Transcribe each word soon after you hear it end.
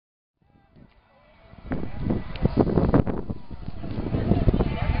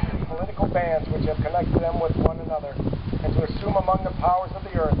bands which have connected them with one another, and to assume among the powers of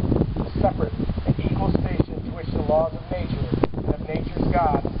the earth the separate and equal station to which the laws of nature and of nature's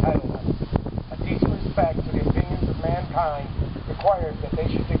God entitle them. A decent respect to the opinions of mankind requires that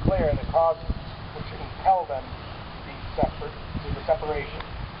they should declare the causes which impel them to the separation.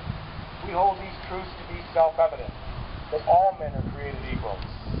 We hold these truths to be self-evident, that all men are created equal,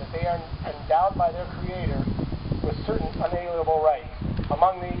 that they are endowed by their Creator with certain unalienable rights.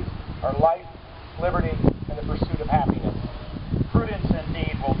 Among these are life, liberty, and the pursuit of happiness. Prudence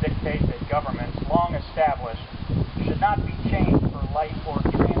indeed will dictate that governments long established should not be changed for light or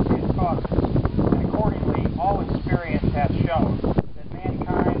transient causes, and accordingly all experience has shown that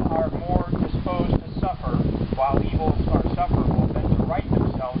mankind are more disposed to suffer while evils are sufferable than to right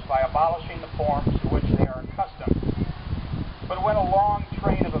themselves by abolishing the forms to which they are accustomed. But when a long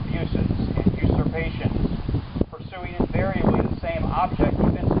train of abuses and usurpations, pursuing invariably the same object,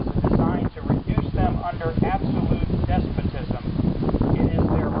 evinces a design to reduce them under absolute despotism, it is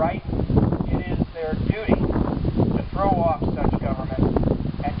their right, it is their duty to throw off such government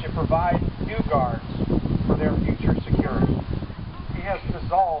and to provide new guards for their future security. He has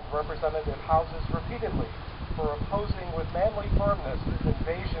dissolved representative houses repeatedly for opposing with manly firmness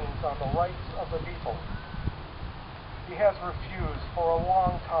invasions on the rights of the people. He has refused for a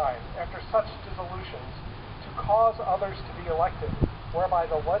long time, after such dissolutions, to cause others to be elected, whereby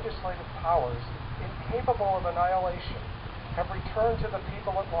the legislative powers, incapable of annihilation, have returned to the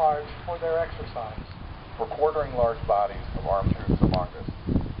people at large for their exercise. For quartering large bodies of armed troops among us,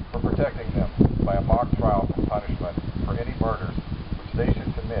 for protecting them by a mock trial and punishment for any murders which they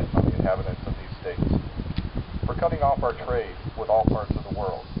should commit on the inhabitants of these states, for cutting off our trade with all parts of the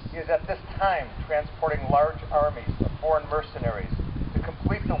world. He is at this time transporting large armies of foreign mercenaries to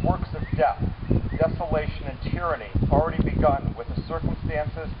complete the works of death, desolation, and tyranny already begun with the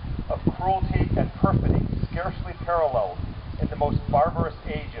circumstances of cruelty and perfidy scarcely paralleled in the most barbarous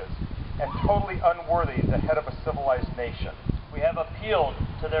ages and totally unworthy the head of a civilized nation. We have appealed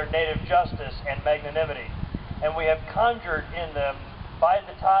to their native justice and magnanimity, and we have conjured in them by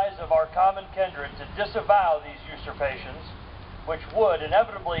the ties of our common kindred to disavow these usurpations, which would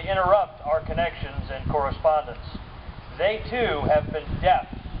inevitably interrupt our connections and correspondence. They too have been deaf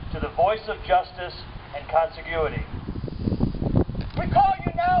to the voice of justice and contiguity. We call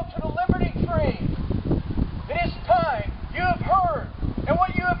you now to the liberty tree. It is time. You have heard, and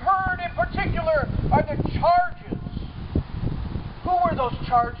what you have heard in particular are the charges. Who were those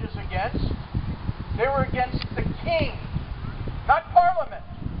charges against? They were against the king, not Parliament,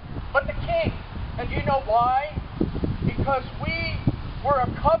 but the king. And do you know why? Because we were a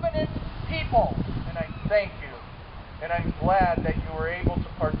covenant people, and I thank you. And I'm glad that you were able to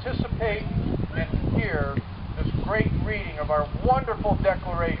participate and hear this great reading of our wonderful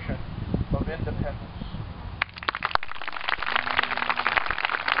Declaration of Independence.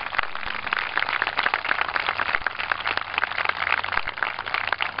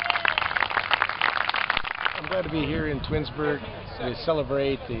 I'm glad to be here in Twinsburg to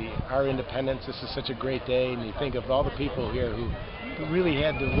celebrate our independence. This is such a great day, and you think of all the people here who really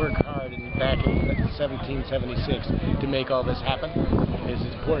had to work hard back in 1776 to make all this happen. It's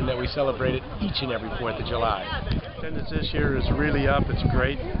important that we celebrate it each and every 4th of July. Attendance this year is really up. It's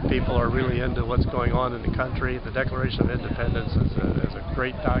great. People are really into what's going on in the country. The Declaration of Independence is a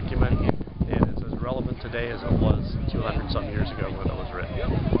great document, and it's as relevant today as it was 200 some years ago when it was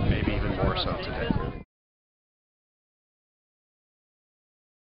written, maybe even more so today.